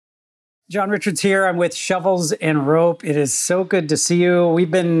John Richards here. I'm with Shovels and Rope. It is so good to see you.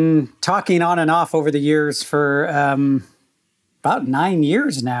 We've been talking on and off over the years for about 9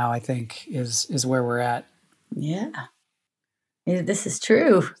 years now, I think, is where we're at. Yeah. This is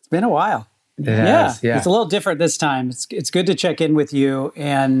true. It's been a while. Yeah. It's a little different this time. It's good to check in with you,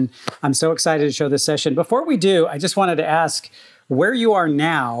 and I'm so excited to show this session. Before we do, I just wanted to ask where you are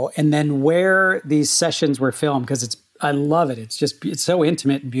now and then where these sessions were filmed, because I love it. It's so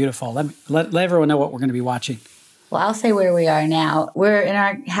intimate and beautiful. Let everyone know what we're going to be watching. Well, I'll say where we are now. We're in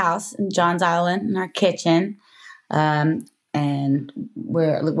our house in Johns Island, in our kitchen, and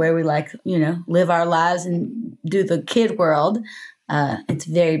where we live our lives and do the kid world. It's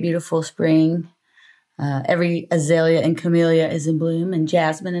very beautiful spring. Every azalea and camellia is in bloom, and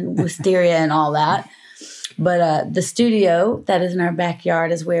jasmine and wisteria and all that. But the studio that is in our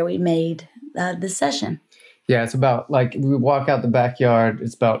backyard is where we made this session. Yeah, it's about, like, we walk out the backyard.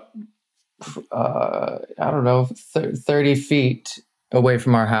 It's about, 30 feet away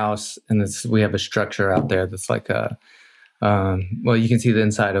from our house. And we have a structure out there that's like you can see the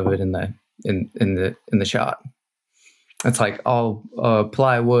inside of it in the shot. It's like all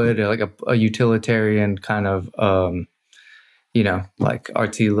plywood, like a utilitarian kind of, like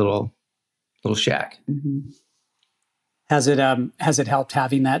artsy little shack. Mm-hmm. Has it helped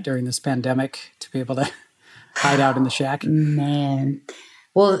having that during this pandemic to be able to hide out in the shack? Man.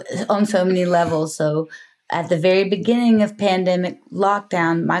 Well, on so many levels. So at the very beginning of pandemic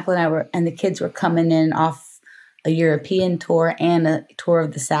lockdown, Michael and the kids were coming in off a European tour and a tour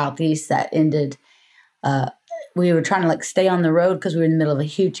of the Southeast that ended. We were trying to stay on the road because we were in the middle of a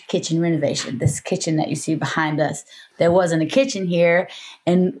huge kitchen renovation. This kitchen that you see behind us, there wasn't a kitchen here.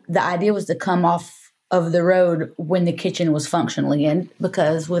 And the idea was to come off of the road when the kitchen was functionally in,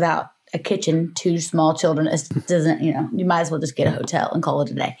 because without a kitchen, 2 small children, it doesn't, you might as well just get a hotel and call it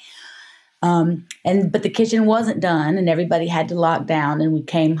a day. But the kitchen wasn't done, and everybody had to lock down, and we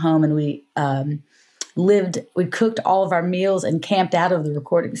came home and we cooked all of our meals and camped out of the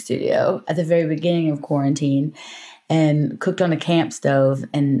recording studio at the very beginning of quarantine and cooked on a camp stove.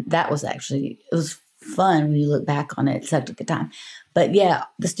 And that was it was fun when you look back on it. It sucked at the time. But yeah,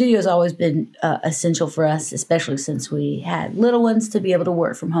 the studio has always been essential for us, especially since we had little ones, to be able to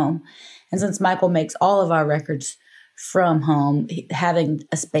work from home. And since Michael makes all of our records from home, having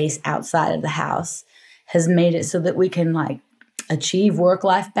a space outside of the house has made it so that we can achieve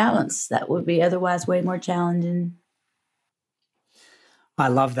work-life balance that would be otherwise way more challenging. I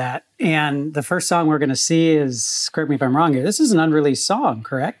love that. And the first song we're going to see is, correct me if I'm wrong here, this is an unreleased song,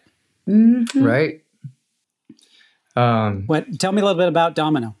 correct? Mm-hmm. Right. Tell me a little bit about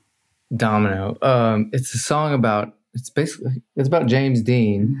Domino. Domino. It's a song about James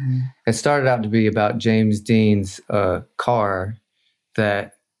Dean. Mm-hmm. It started out to be about James Dean's car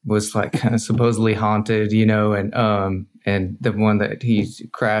that was kind of supposedly haunted, and the one that he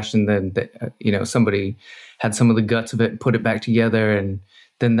crashed, and then somebody had some of the guts of it and put it back together, and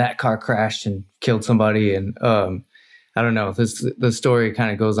then that car crashed and killed somebody, and I don't know. The story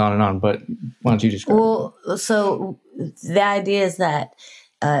kind of goes on and on, but why don't you describe it? Well, so the idea is that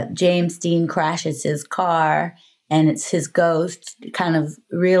James Dean crashes his car, and it's his ghost kind of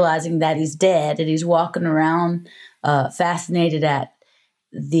realizing that he's dead, and he's walking around fascinated at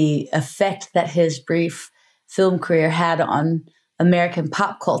the effect that his brief film career had on American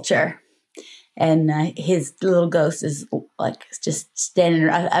pop culture. And his little ghost is just standing.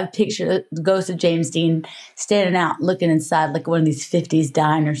 I've pictured the ghost of James Dean standing out, looking inside one of these 50s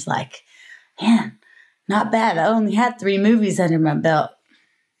diners, man, not bad. I only had 3 movies under my belt.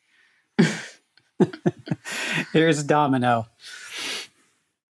 Here's Domino.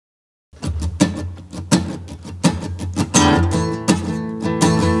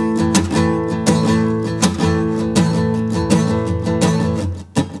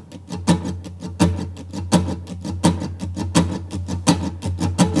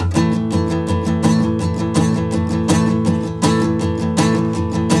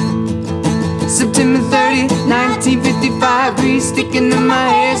 September 30, 1955, grease sticking to my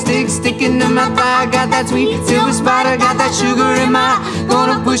hair, sticking to my thigh. Got that sweet silver spider, got that sugar in my eye.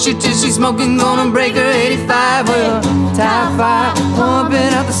 Gonna push it till she's smoking, gonna break her 85. Well, tie fire,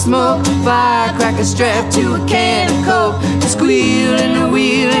 pumping out the smoke, firecracker strapped to a can of coke. The squeal and the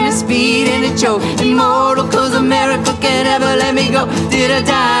wheel and the speed and the choke. Immortal, cause America can't ever let me go. Did I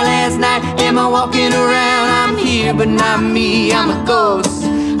die last night? Am I walking around? I'm here, but not me. I'm a ghost.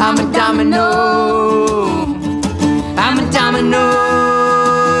 I'm a domino. I'm a domino.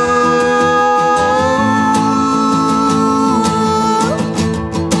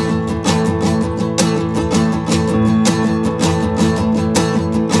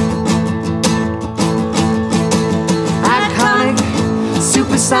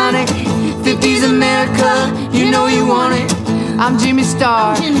 supersonic. 50s America, you know you want it. I'm Jimmy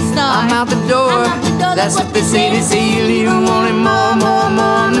Star. I'm out the door. That's what they say. They say you leave them wanting more, more,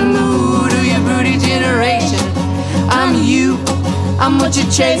 more. On the mood of your broody generation. I'm you. I'm what you're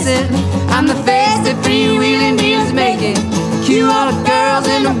chasing. I'm the face that freewheeling deals making. Cue all the girls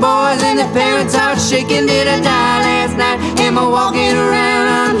and the boys and the parents heart shaking. Did I die last night? Am I walking around?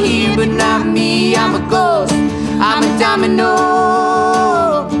 I'm here, but not me. I'm a ghost. I'm a domino.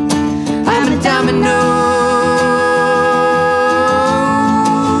 I'm a domino.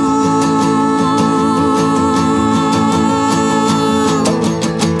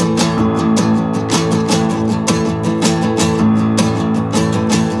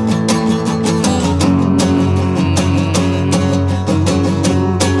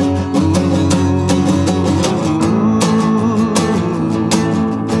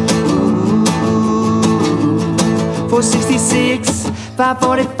 466,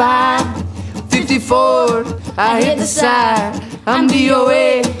 545, 54. I hit the side. I'm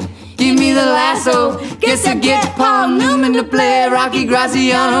DOA. Give me the lasso. Guess I get Paul Newman to play Rocky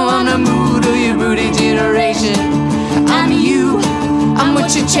Graziano on the mood of your broody generation. I'm you. I'm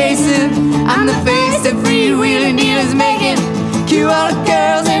what you're chasing. I'm the face that freewheeling dealers making. Cue all the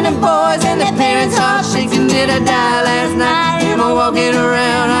girls and the boys and the parents heart shaking. Did I die last night? Am I walking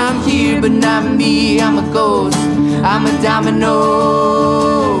around? I'm here, but not me. I'm a ghost. I'm a domino.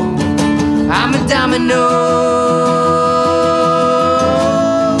 I'm a domino.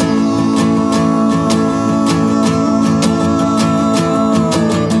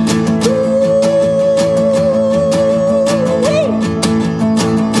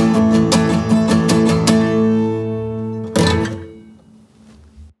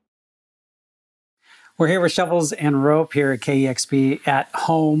 We're here with Shovels and Rope here at KEXP at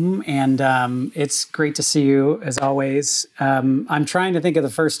home, and it's great to see you as always. I'm trying to think of the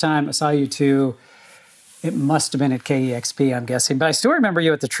first time I saw you two. It must have been at KEXP, I'm guessing, but I still remember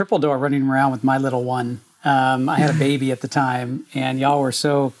you at the triple door running around with my little one. I had a baby at the time, and y'all were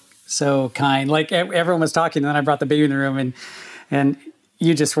so kind. Like everyone was talking, and then I brought the baby in the room, and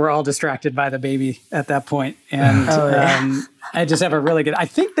you just were all distracted by the baby at that point. And I just have a really good, I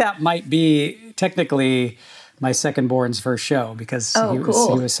think that might be technically my second born's first show because he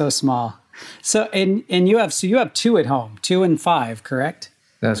was so small. So, and you have two at home, 2 and 5, correct?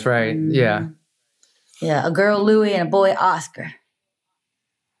 That's right. Yeah. Yeah. A girl, Louie, and a boy, Oscar.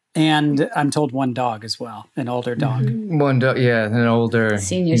 And I'm told one dog as well, an older dog. Mm-hmm. One dog, yeah, an older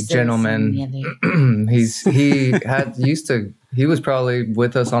senior gentleman. He was probably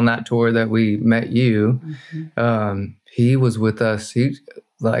with us on that tour that we met you. Mm-hmm. He was with us. He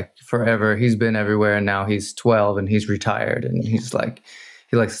like forever. He's been everywhere, and now he's 12 and he's retired. And he's like,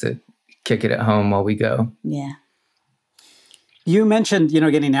 he likes to kick it at home while we go. Yeah. You mentioned,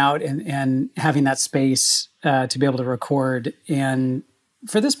 getting out and having that space to be able to record. And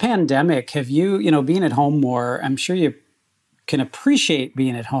for this pandemic, have you, being at home more, I'm sure you can appreciate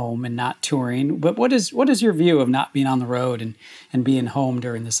being at home and not touring. But what is your view of not being on the road and being home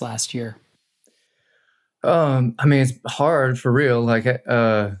during this last year? I mean, it's hard for real. Like,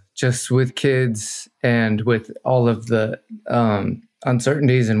 just with kids and with all of the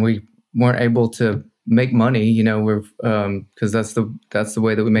uncertainties, and we weren't able to make money. We're because that's the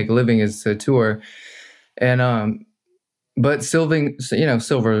way that we make a living is to tour, and but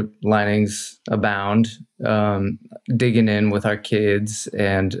silver linings abound. Digging in with our kids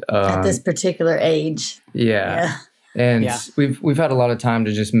and at this particular age, yeah. And we've had a lot of time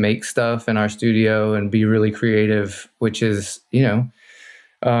to just make stuff in our studio and be really creative, which is, we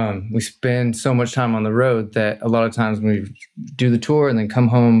spend so much time on the road that a lot of times we do the tour and then come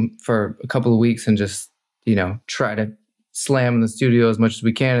home for a couple of weeks and just, try to slam in the studio as much as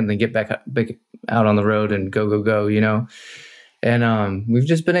we can and then get back out on the road and go, And we've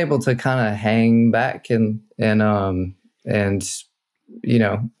just been able to kind of hang back and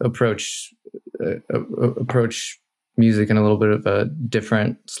approach music in a little bit of a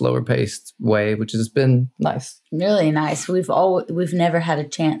different, slower paced way, which has been nice. Really nice. We've never had a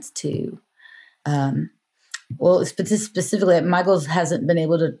chance to, specifically, Michael's hasn't been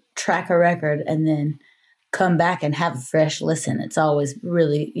able to track a record and then come back and have a fresh listen. It's always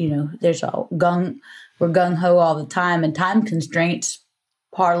really, there's we're gung ho all the time, and time constraints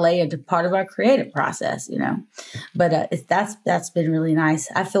parlay into part of our creative process, But that's been really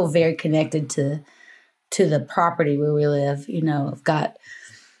nice. I feel very connected to the property where we live. I've got,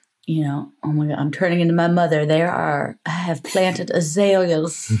 oh my God, I'm turning into my mother. I have planted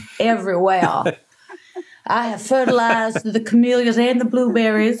azaleas everywhere. I have fertilized the camellias and the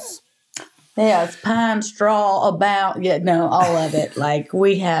blueberries. Yeah, it's pine straw about, all of it. Like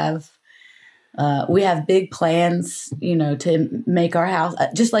we have big plans, to make our house,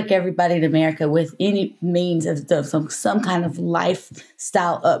 just like everybody in America, with any means of some kind of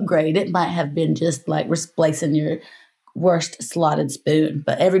lifestyle upgrade. It might have been just like replacing your worst slotted spoon,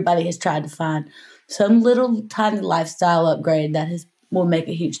 but everybody has tried to find some little tiny lifestyle upgrade that will make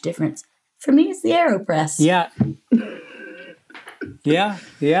a huge difference. For me, it's the AeroPress. Yeah. Yeah,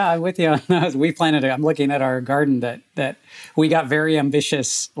 I'm with you on those. We planted I'm looking at our garden that we got very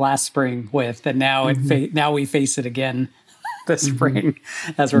ambitious last spring with, and now now we face it again this spring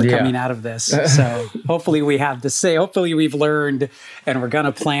as we're coming out of this. So hopefully hopefully we've learned, and we're going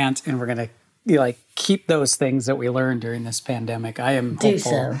to plant, and we're going to keep those things that we learned during this pandemic. I am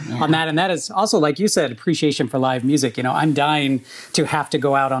hopeful on that. And that is also, like you said, appreciation for live music. I'm dying to have to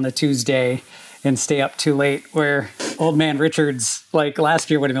go out on a Tuesday and stay up too late, where old man Richards, like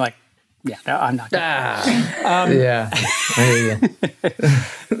last year, would have been like, yeah, no, I'm not going yeah. I hear you.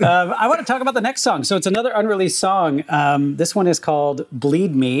 I want to talk about the next song. So it's another unreleased song. This one is called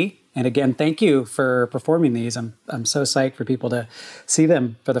Bleed Me. And again, thank you for performing these. I'm so psyched for people to see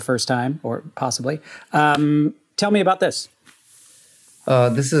them for the first time, or possibly. Tell me about this.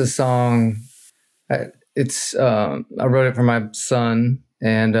 This is a song. I wrote it for my son,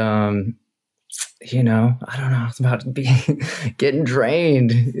 and I don't know. It's about getting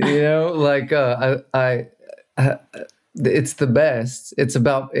drained. It's the best. It's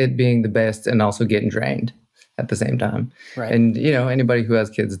about it being the best and also getting drained at the same time. Right. And anybody who has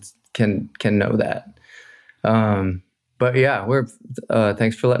kids can know that. But yeah, we're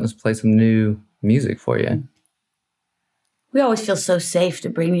thanks for letting us play some new music for you. We always feel so safe to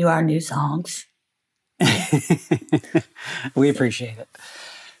bring you our new songs. We appreciate it.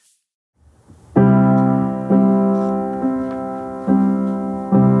 From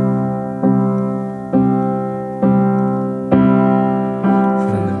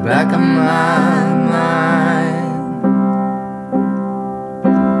the back of my mind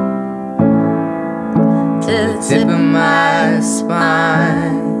to the tip of my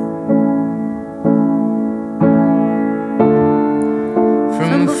spine,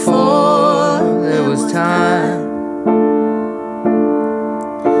 from before there was time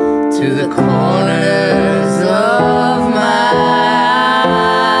to the corners of my eyes.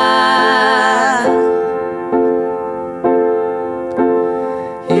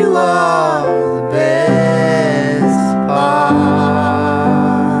 You are the best part.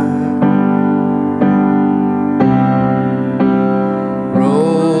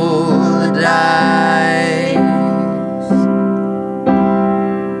 Roll the dice,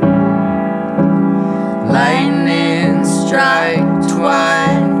 lightning strike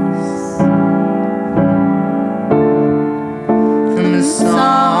twice, from the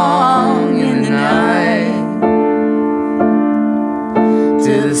song in the night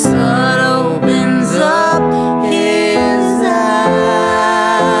to the sun opens up his eyes.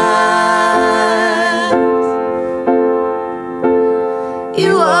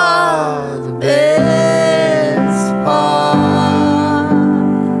 You are the best part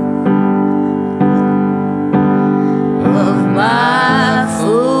of my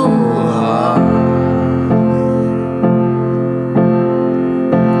full heart.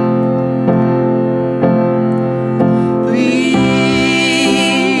 Bleed me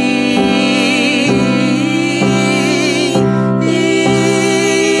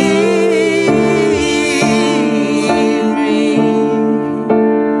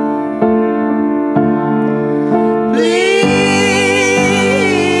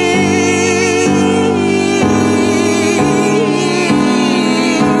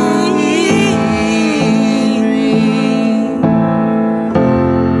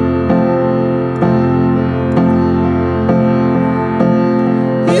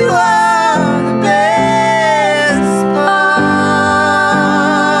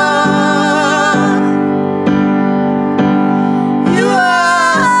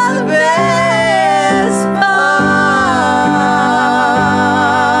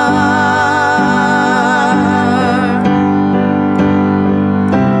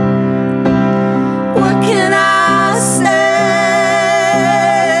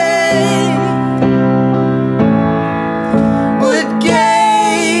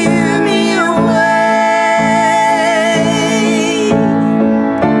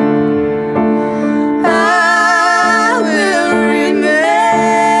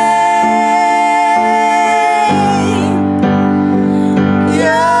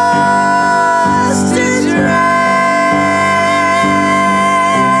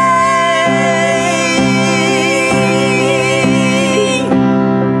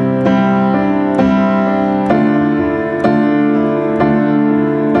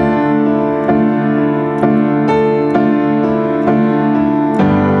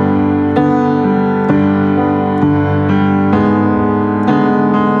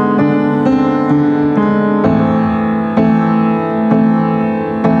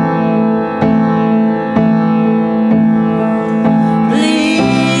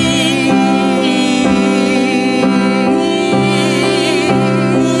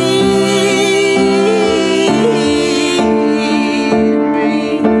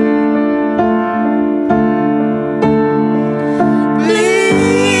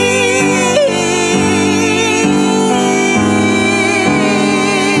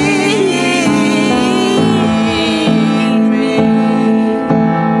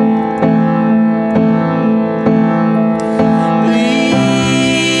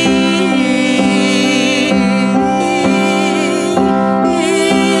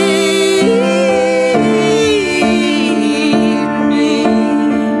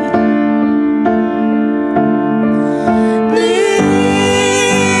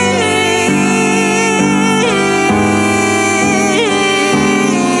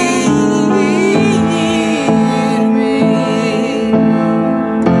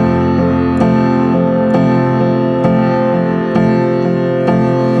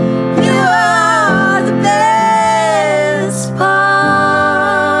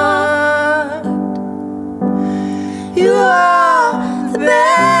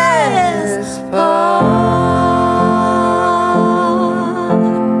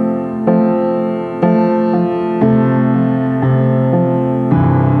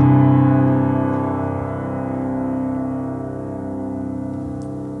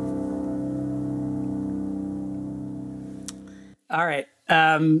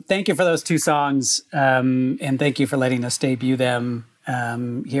Thank you for those two songs, and thank you for letting us debut them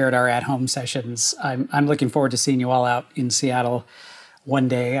here at our at-home sessions. I'm looking forward to seeing you all out in Seattle one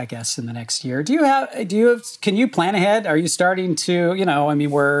day, I guess, in the next year. Can you plan ahead? Are you starting to,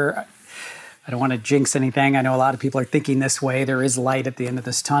 I don't want to jinx anything. I know a lot of people are thinking this way. There is light at the end of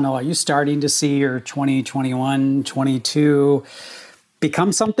this tunnel. Are you starting to see your 2021, 22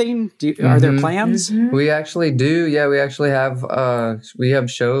 become something? Are there plans? Mm-hmm. We actually do. Yeah, we actually have we have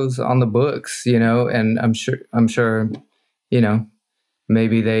shows on the books, and I'm sure,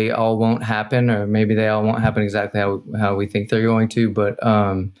 maybe they all won't happen, or maybe they all won't happen exactly how we think they're going to, but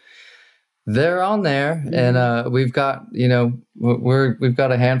they're on there, and we've got we've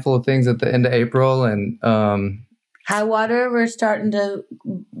got a handful of things at the end of April, and High Water, we're starting to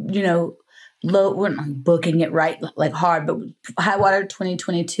we're not booking it right like hard, but High Water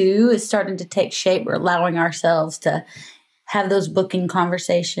 2022 is starting to take shape. We're allowing ourselves to have those booking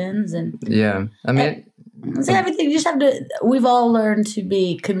conversations, and everything. You just have to. We've all learned to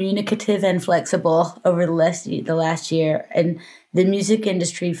be communicative and flexible over the last year, and the music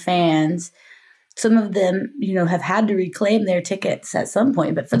industry fans, some of them, have had to reclaim their tickets at some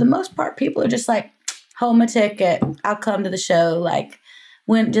point. But for the most part, people are just like, home a ticket, I'll come to the show. Like,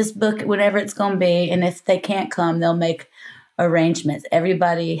 just book it whenever it's going to be. And if they can't come, they'll make arrangements.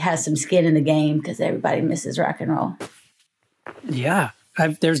 Everybody has some skin in the game because everybody misses rock and roll. Yeah.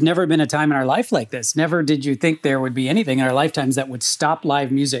 There's never been a time in our life like this. Never did you think there would be anything in our lifetimes that would stop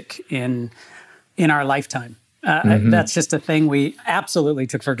live music in our lifetime. That's just a thing we absolutely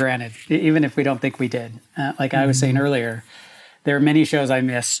took for granted, even if we don't think we did. Like I was saying earlier, there are many shows I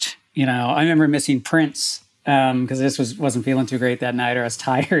missed. I remember missing Prince because this wasn't feeling too great that night, or I was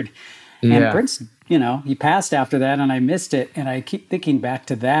tired. Yeah. And Prince, he passed after that, and I missed it. And I keep thinking back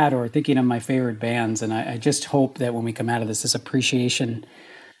to that, or thinking of my favorite bands. And I just hope that when we come out of this appreciation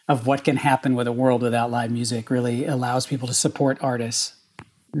of what can happen with a world without live music really allows people to support artists.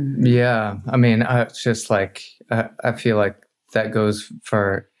 Yeah. I mean, it's just like, I feel like that goes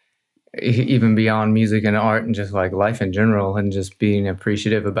for even beyond music and art, and just like life in general, and just being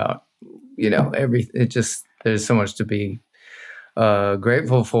appreciative about, there's so much to be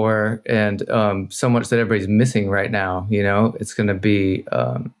grateful for, and so much that everybody's missing right now. It's going to be,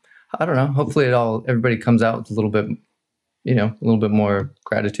 I don't know, hopefully everybody comes out with a little bit more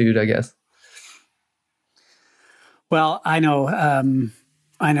gratitude, I guess. Well, I know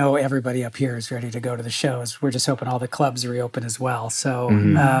everybody up here is ready to go to the shows. We're just hoping all the clubs reopen as well. So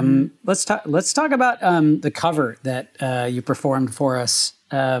let's talk about the cover that you performed for us.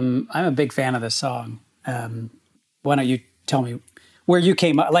 I'm a big fan of this song. Why don't you tell me where you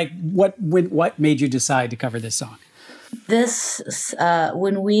came up? Like, what made you decide to cover this song? This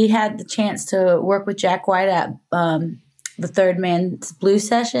when we had the chance to work with Jack White at the Third Man's Blues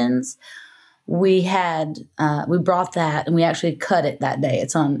Sessions. We brought that, and we actually cut it that day.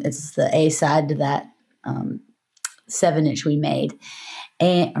 It's the A side to that 7-inch we made,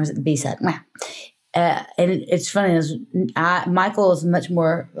 or is it the B side? And it's funny. Michael is a much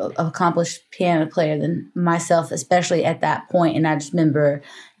more accomplished piano player than myself, especially at that point. And I just remember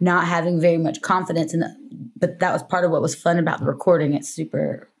not having very much confidence in it. But that was part of what was fun about the recording. It's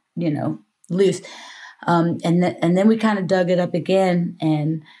super, loose. And then we kind of dug it up again,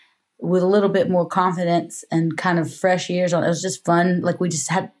 and with a little bit more confidence and kind of fresh ears on it. It was just fun. Like, we just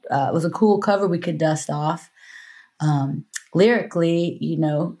had, it was a cool cover we could dust off. Lyrically,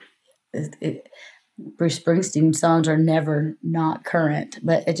 Bruce Springsteen songs are never not current,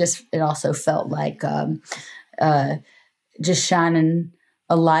 but it also felt like just shining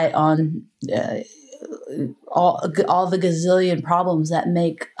a light on all the gazillion problems that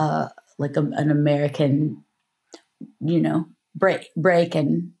make like an American, break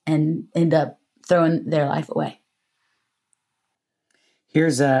and end up throwing their life away.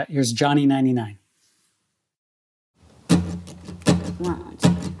 Here's Johnny 99. Well,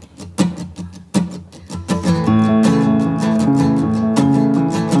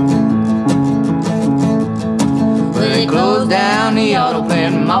 they closed down the auto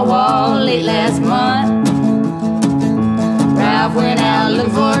plant in my wall late last month. Ralph went out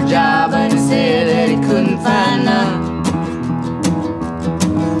looking for a job, but he said that he couldn't find none.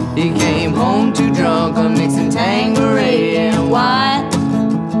 He came home too drunk on mixing Tanqueray and wine.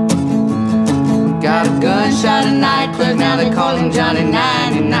 Got a gunshot at night clerk, now they call him Johnny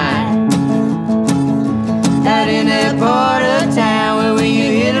 99. Out in that part of town where when you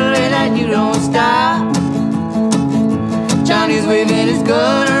hit a red light you don't stop. Johnny's waving his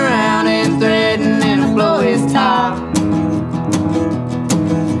gun around and threatening to blow his top.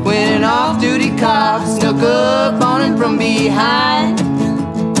 When an off-duty cop snuck up on him from behind,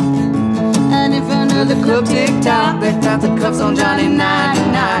 club tick-tock, they got the cuffs on Johnny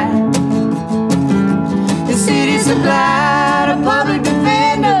 99. The city supplied a public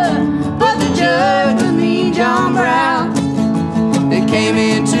defender, but the judge was me, John Brown. They came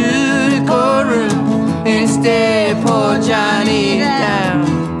into the courtroom and stared poor Johnny down.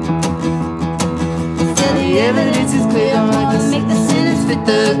 Said the evidence is clear, I'm gonna make the sentence fit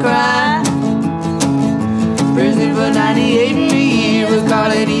the crime. Prison for 98 and a year, we'll call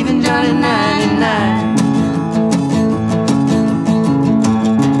it even Johnny 99.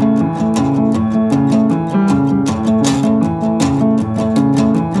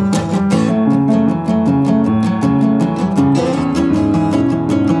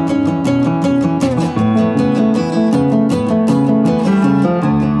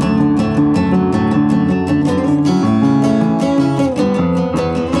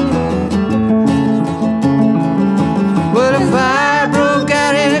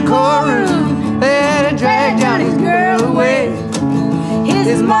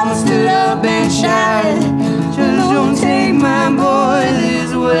 His mama stood up and shouted, just don't take my boy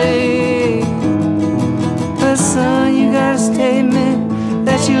this way. But son, you got a statement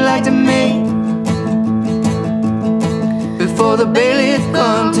that you like to make before the bailiff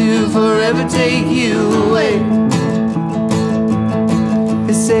come to forever take you away.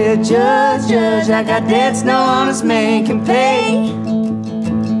 He said, Judge, I got debts no honest man can pay.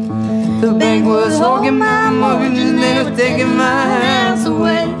 The bank was hogging my mortgage and they were taking my house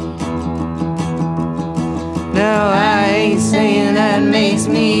away. Now I ain't saying that makes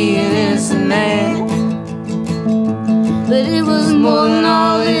me an innocent man, but it was more than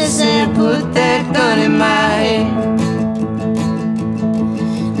all this and put that gun in my hand.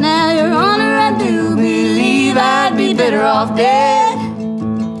 Now your honor, I do believe I'd be better off dead.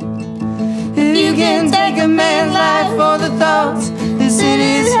 If you can take a man's life for the thoughts that's in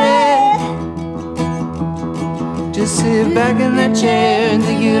his head, just sit back in that chair and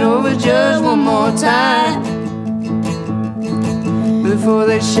think it over just one more time before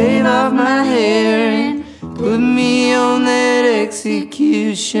they shave off my hair and put me on that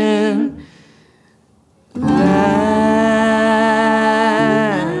execution line.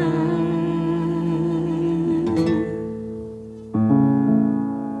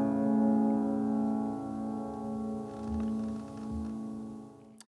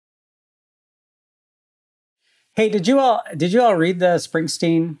 Hey, did you all read the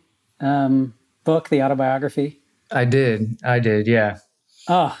Springsteen book, the autobiography? I did, yeah.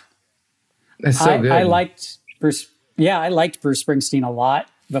 Oh, it's so good. I liked Bruce. Yeah, I liked Bruce Springsteen a lot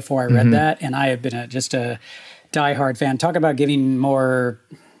before I read that, and I have been just a diehard fan. Talk about giving more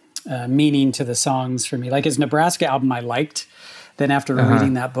meaning to the songs for me. Like his Nebraska album, I liked. Then after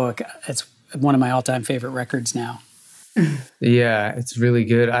reading that book, it's one of my all-time favorite records now. Yeah, it's really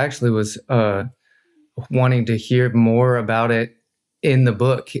good. I actually was wanting to hear more about it in the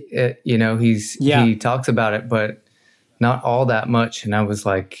book. He talks about it, but not all that much. And I was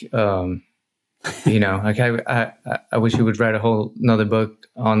like, I wish he would write a whole another book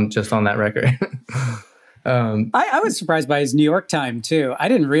on that record. I was surprised by his New York time too. I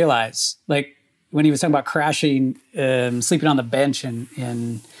didn't realize, like, when he was talking about crashing, sleeping on the bench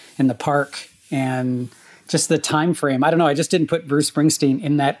in the park, and just the time frame. I don't know. I just didn't put Bruce Springsteen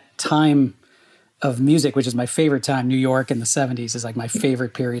in that time of music, which is my favorite time. New York in the 70s is like my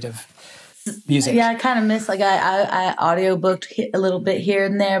favorite period of music. Yeah, I kind of miss, like, I audiobooked a little bit here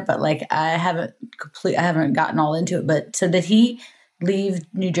and there, but like I haven't gotten all into it. But so did he leave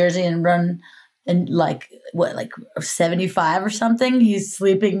New Jersey and run and like 75 or something? He's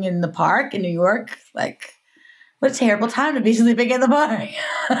sleeping in the park in New York. Like, what a terrible time to be sleeping in the park.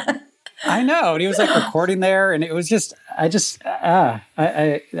 I know. And he was like recording there, and it was just, I'm just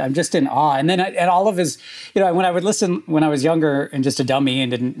in awe. And then and all of his, when I would listen when I was younger and just a dummy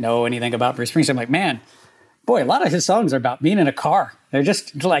and didn't know anything about Bruce Springsteen, I'm like, man, boy, a lot of his songs are about being in a car. They're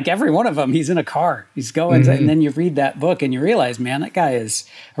just like every one of them. He's in a car. He's going, and then you read that book and you realize, man, that guy is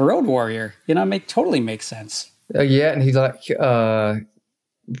a road warrior. Totally makes sense. Yeah, and he's like,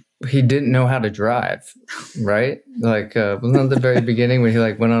 he didn't know how to drive, right? Like, wasn't it the very beginning when he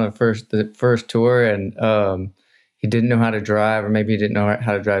like went on the first tour and he didn't know how to drive, or maybe he didn't know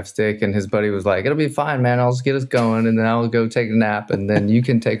how to drive stick, and his buddy was like, "It'll be fine, man. I'll just get us going, and then I'll go take a nap, and then you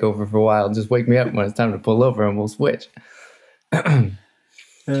can take over for a while. Just wake me up when it's time to pull over, and we'll switch." I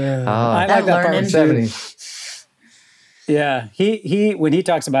like that part of the 70s. Yeah, he when he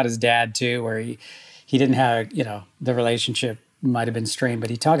talks about his dad too, where he didn't have, the relationship might have been strained, but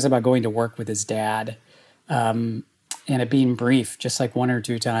he talks about going to work with his dad and it being brief, just like one or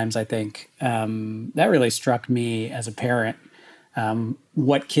two times, I think. That really struck me as a parent,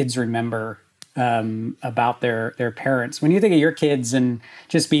 what kids remember about their parents. When you think of your kids and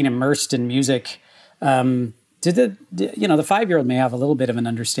just being immersed in music, the 5-year-old may have a little bit of an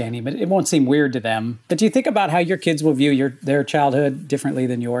understanding, but it won't seem weird to them. But do you think about how your kids will view their childhood differently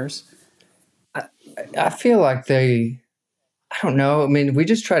than yours? I feel like I don't know. I mean, we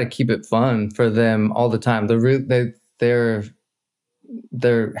just try to keep it fun for them all the time.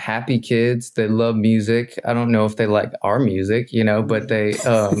 They're happy kids. They love music. I don't know if they like our music, but they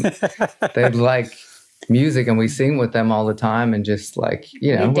like music, and we sing with them all the time, and just like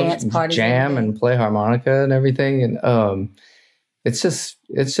we'll dance parties, jam and play harmonica and everything, and it's just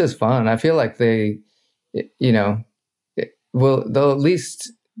fun. I feel like they'll at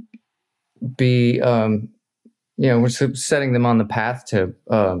least be we're setting them on the path to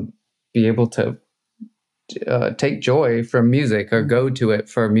be able to take joy from music, or go to it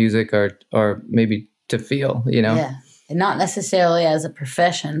for music, or maybe to feel, Yeah, and not necessarily as a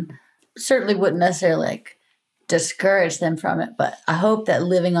profession. Certainly wouldn't necessarily discourage them from it, but I hope that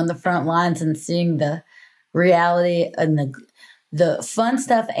living on the front lines and seeing the reality and the fun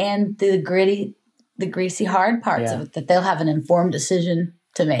stuff and the greasy, hard parts of it, that they'll have an informed decision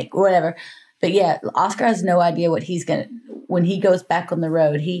to make, or whatever. But yeah, Oscar has no idea what when he goes back on the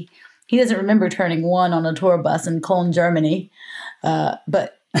road. He doesn't remember turning one on a tour bus in Cologne, Germany.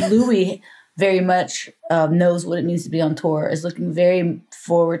 But Louis very much knows what it means to be on tour, is looking very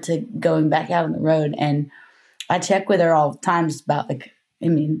forward to going back out on the road. And I check with her all the time just about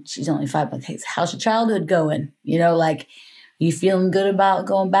she's only 5, but hey, how's your childhood going? You feeling good about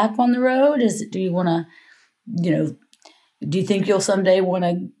going back on the road? Do you want to, do you think you'll someday want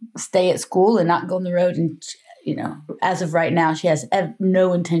to stay at school and not go on the road? And as of right now, she has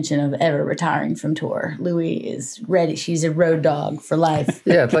no intention of ever retiring from tour. Louis is ready. She's a road dog for life.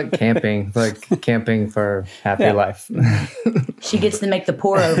 Yeah, it's like camping. Camping for happy life. She gets to make the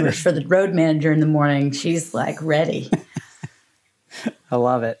pour-overs for the road manager in the morning. She's ready. I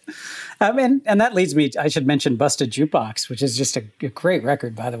love it. And that leads me, I should mention Busted Jukebox, which is just a great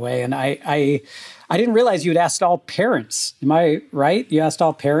record, by the way. And I didn't realize you'd asked all parents. Am I right? You asked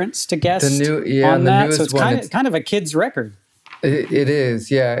all parents to guest on that? So it's kind of a kid's record. It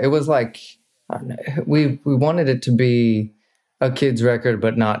is, yeah. It was we wanted it to be a kid's record,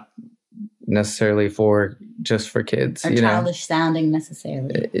 but not necessarily just for kids. Or childish sounding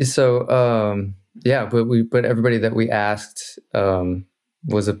necessarily. So, but everybody that we asked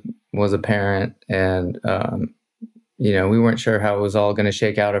was a parent, and we weren't sure how it was all going to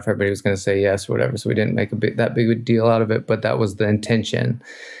shake out, if everybody was going to say yes or whatever. So we didn't make that big a deal out of it, but that was the intention.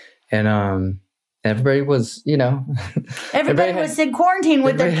 And everybody was, everybody was in quarantine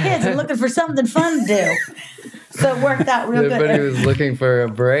with their kids and looking for something fun to do. So it worked out real good. Everybody was looking for a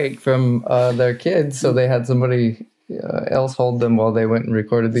break from their kids, so they had somebody else hold them while they went and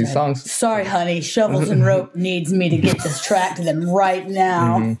recorded these songs. Sorry, honey, Shovels and Rope needs me to get this track to them right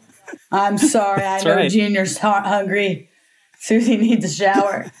now. Mm-hmm. I'm sorry, I know right. Junior's hungry. Susie needs a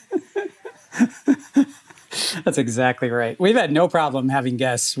shower. That's exactly right. We've had no problem having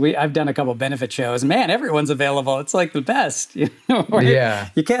guests. I've done a couple benefit shows. Man, everyone's available. It's like the best. Yeah.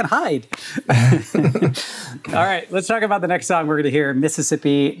 You can't hide. All right, let's talk about the next song we're going to hear,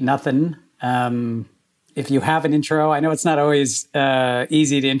 Mississippi Nuthin. If you have an intro, I know it's not always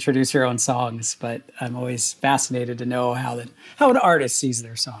easy to introduce your own songs, but I'm always fascinated to know how an artist sees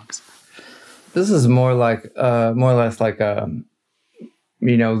their songs. This is more or less like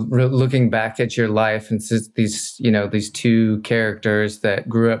looking back at your life, and these two characters that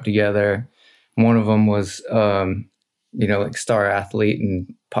grew up together. One of them was star athlete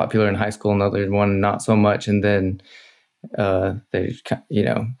and popular in high school, another one not so much, and then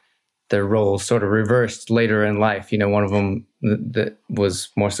their roles sort of reversed later in life. One of them that was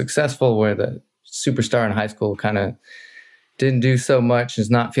more successful, where the superstar in high school kind of didn't do so much, is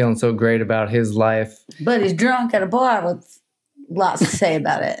not feeling so great about his life. But he's drunk at a bar with lots to say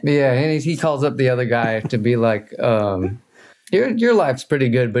about it. Yeah, and he calls up the other guy to be like, your life's pretty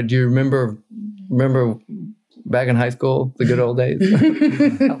good, but do you remember back in high school, the good old days?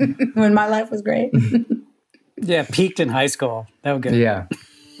 When my life was great? Yeah, peaked in high school. That was good. Yeah.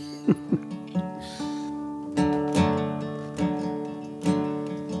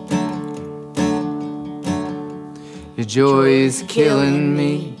 Your joy is killing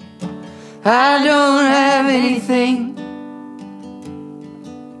me. I don't have anything.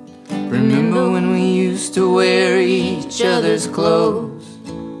 Remember when we used to wear each other's clothes?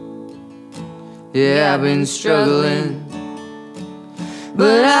 Yeah, I've been struggling,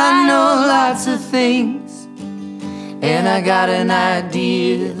 but I know lots of things, and I got an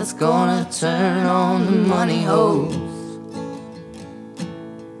idea that's gonna turn on the money hose.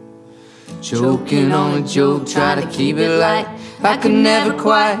 Joking on a joke, try to keep it light. I could never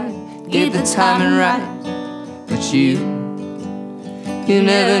quite get the timing right. But you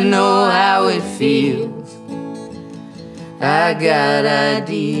never know how it feels. I got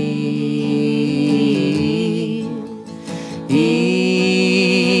ideas.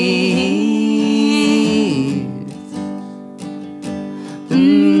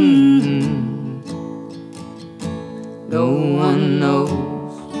 No one knows.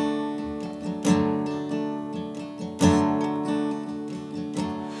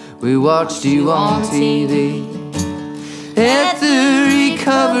 We watched you on TV at the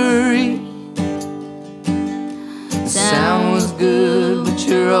recovery. The sound was good, but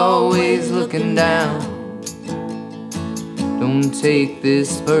you're always looking down. Don't take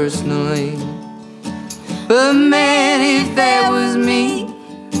this personally, but man, if that was me,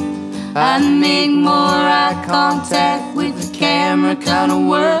 I'd make more eye contact with the camera, kinda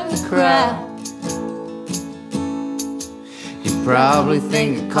work the crowd. You probably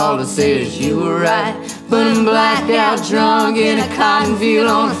think I called to say that you were right, but I'm blackout drunk in a cotton field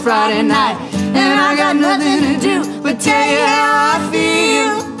on a Friday night, and I got nothing to do but tell you how I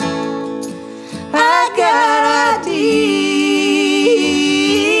feel. I got ideas.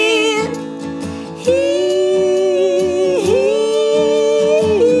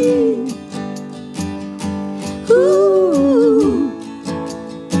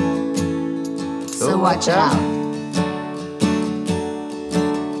 So watch out.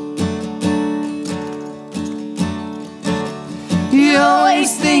 You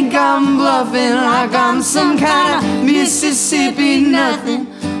always think I'm bluffing, like I'm some kind of Mississippi nothing.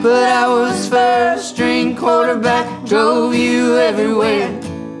 But I was first string quarterback, drove you everywhere.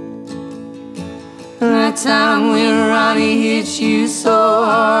 That time when Ronnie hit you so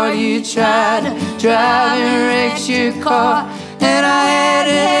hard, you tried to drive and wreck your car, and I had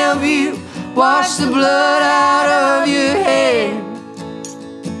to help you wash the blood out of your hair.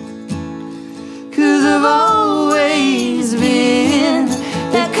 'Cause I've always been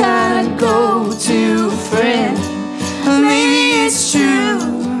that kind of go-to friend. Maybe it's true,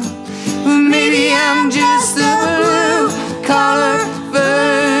 but maybe I'm just a blue-collar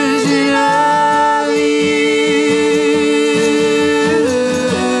version of you.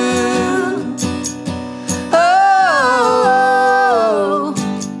 Oh,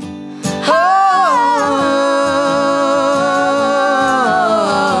 oh,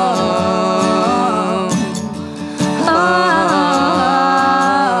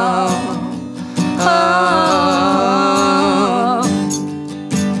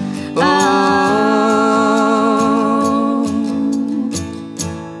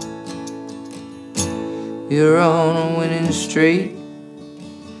 you're on a winning streak.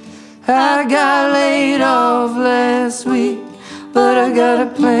 I got laid off last week, but I got a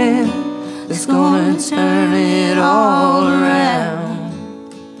plan that's gonna turn it all around.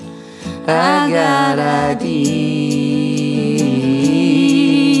 I got ideas.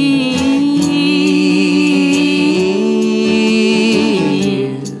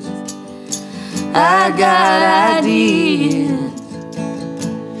 I got ideas.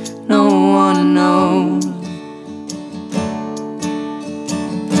 No one knows.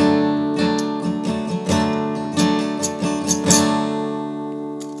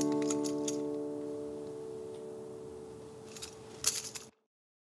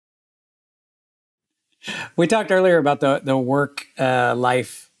 We talked earlier about the work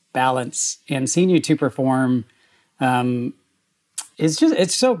life balance, and seeing you two perform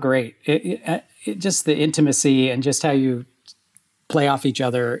it's so great. It just the intimacy and just how you play off each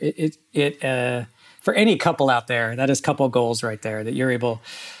other. For any couple out there, that is couple goals right there, that you're able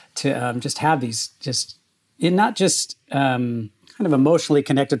to just have these not just kind of emotionally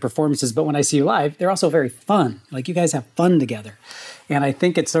connected performances, but when I see you live, they're also very fun. Like, you guys have fun together. And I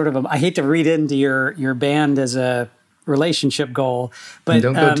think it's sort of I hate to read into your band as a relationship goal, but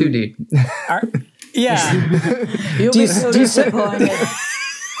don't go too deep. Yeah. You'll be so disappointed.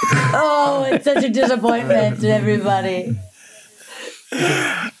 Oh, it's such a disappointment to everybody.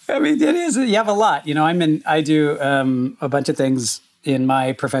 I mean, it is. You have a lot. You know, I do a bunch of things in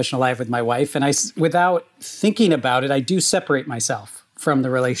my professional life with my wife, and without thinking about it, I do separate myself from the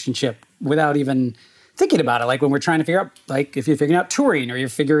relationship without even thinking about it. Like when we're trying to figure out, like if you're figuring out touring or you're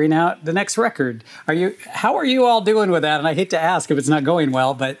figuring out the next record, how are you all doing with that? And I hate to ask if it's not going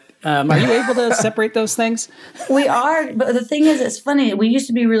well, but are you able to separate those things? We are, but the thing is, it's funny. We used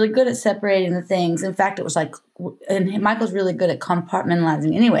to be really good at separating the things. In fact, it was like, and Michael's really good at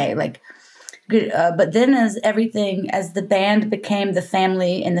compartmentalizing anyway, like, good. But then as the band became the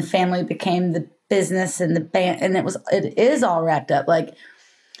family and the family became the business and the band, and it is all wrapped up. Like,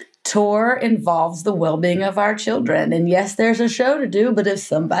 tour involves the well-being of our children. And yes, there's a show to do, but if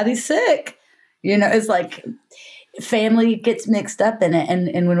somebody's sick, it's like family gets mixed up in it.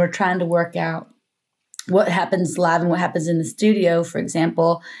 And when we're trying to work out what happens live and what happens in the studio, for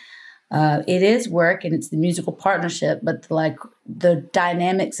example, it is work and it's the musical partnership, but the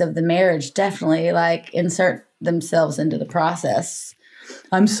dynamics of the marriage definitely insert themselves into the process.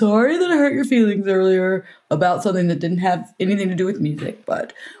 I'm sorry that I hurt your feelings earlier about something that didn't have anything to do with music,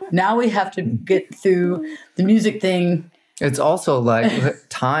 but now we have to get through the music thing. It's also like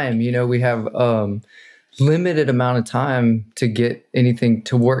time, we have limited amount of time to get anything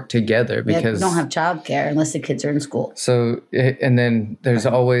to work together because we don't have childcare unless the kids are in school. So, and then there's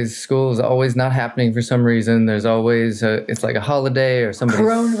always school is always not happening for some reason. There's always it's like a holiday or somebody's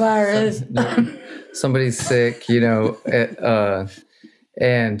coronavirus. Somebody's sick,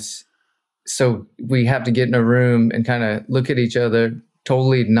 and so we have to get in a room and kind of look at each other,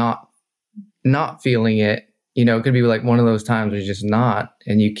 totally not feeling it. It could be like one of those times where you're just not,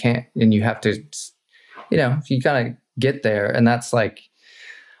 and you can't, and you have to, you kind of get there. And that's like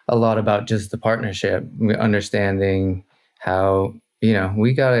a lot about just the partnership, understanding how,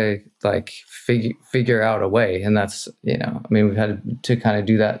 we got to figure out a way. And that's, we've had to kind of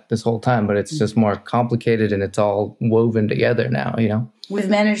do that this whole time, but it's just more complicated and it's all woven together now, We've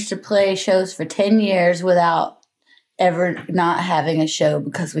managed to play shows for 10 years without ever not having a show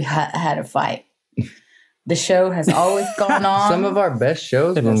because we had a fight. The show has always gone on. Some of our best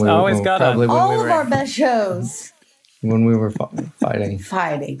shows our best shows when we were fighting.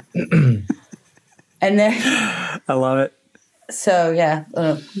 And then I love it. So yeah,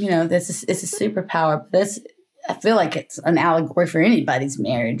 it's a superpower. But I feel like it's an allegory for anybody's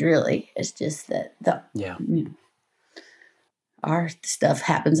marriage. Really, it's just that our stuff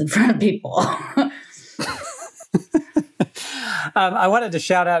happens in front of people. I wanted to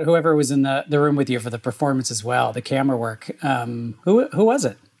shout out whoever was in the room with you for the performance as well, the camera work. Who was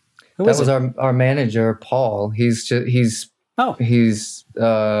it? That was our manager, Paul. He's a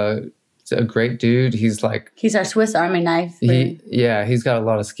great dude. He's our Swiss Army knife. He's got a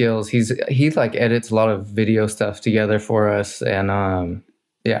lot of skills. He edits a lot of video stuff together for us, and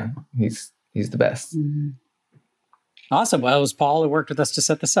he's the best. Mm-hmm. Awesome. Well, it was Paul who worked with us to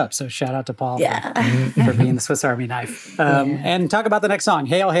set this up. So shout out to Paul for being the Swiss Army knife. And talk about the next song.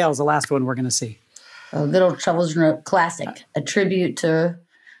 Hail, Hail is the last one we're going to see. Little Troubles in Road, classic. A tribute to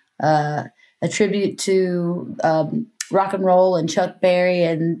rock and roll and Chuck Berry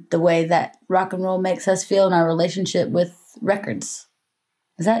and the way that rock and roll makes us feel in our relationship with records.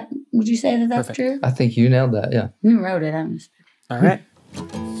 Would you say that's Perfect. true? I think you nailed that. Yeah. You wrote it. All right.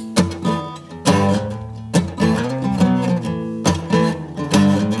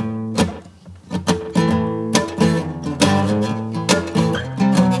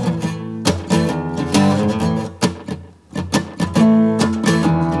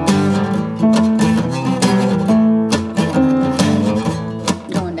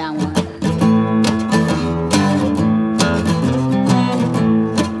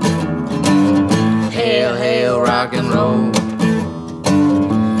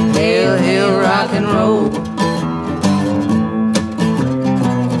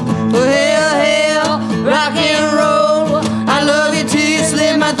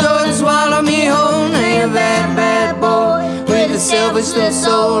 Selfishness,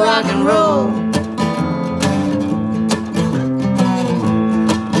 soul, rock and roll.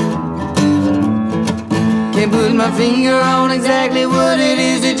 Can't put my finger on exactly what it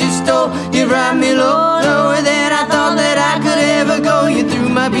is that you stole. You brought me lower than I thought that I could ever go. You threw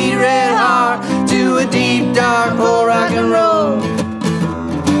my beat red heart to a deep dark hole, rock and roll.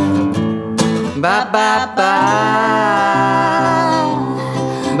 Bye bye bye,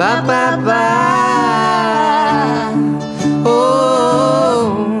 bye bye bye.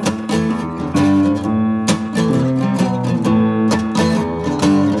 Oh,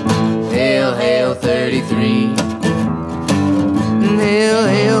 hail, hail 33. Hail,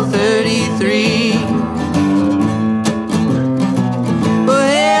 hail 33. Oh,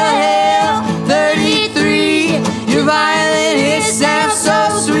 hail, hail 33. Your violin hit sounds so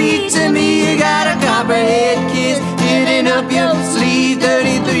sweet to me. You got a copperhead kiss hidden up your sleeve,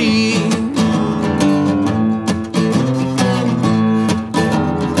 33.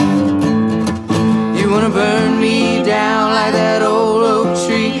 You wanna burn me down like that old oak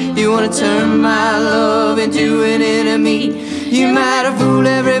tree. You wanna turn my love into an enemy. You might have fooled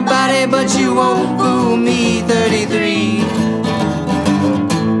everybody, but you won't fool me, 33.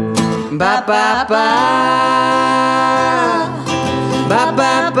 Bye bye bye, bye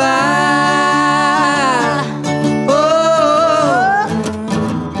bye bye. Oh,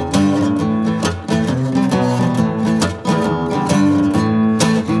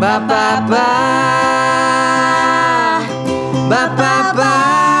 Ba ba ba, ba ba ba,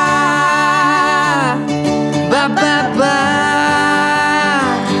 ba ba ba,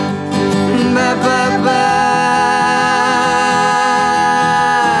 ba ba ba.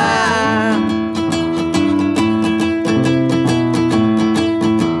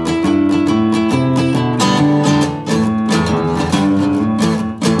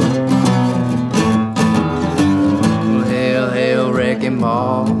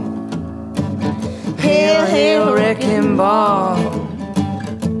 Ball. Hail, hail, wrecking ball.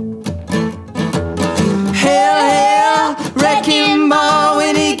 Hail, hail, wrecking ball.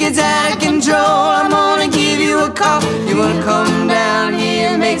 When it gets out of control, I'm gonna give you a call. You wanna come down here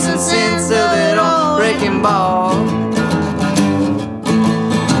and make some sense of it all, wrecking ball.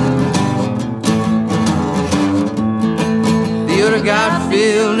 The odor got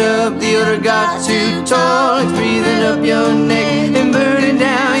filled up, the odor got too tall. It's breathing up your neck and burning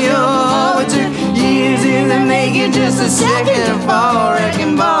down your heart. It took years in the making, just a second to fall,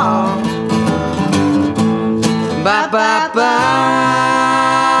 wrecking ball. Ba ba ba,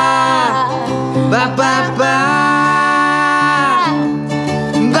 ba ba ba,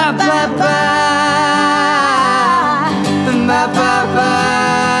 ba ba ba, ba ba ba.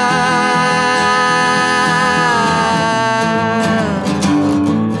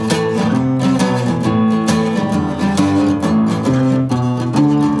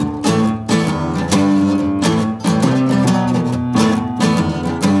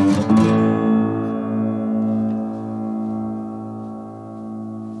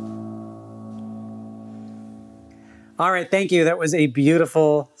 All right, thank you. That was a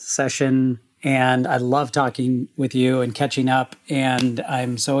beautiful session, and I love talking with you and catching up, and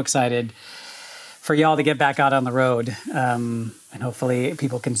I'm so excited for y'all to get back out on the road. And hopefully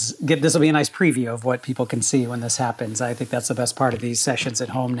people can get, this will be a nice preview of what people can see when this happens. I think that's the best part of these sessions at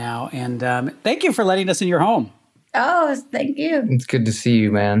home now. And thank you for letting us in your home. Oh, thank you. It's good to see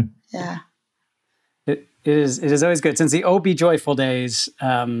you, man. Yeah. It is always good. Since the Oh Be Joyful days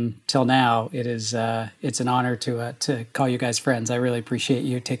till now, it's an honor to call you guys friends. I really appreciate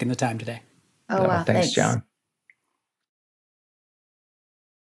you taking the time today. Oh, wow. Thanks, John.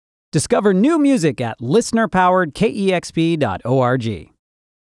 Discover new music at listener-powered KEXP.org.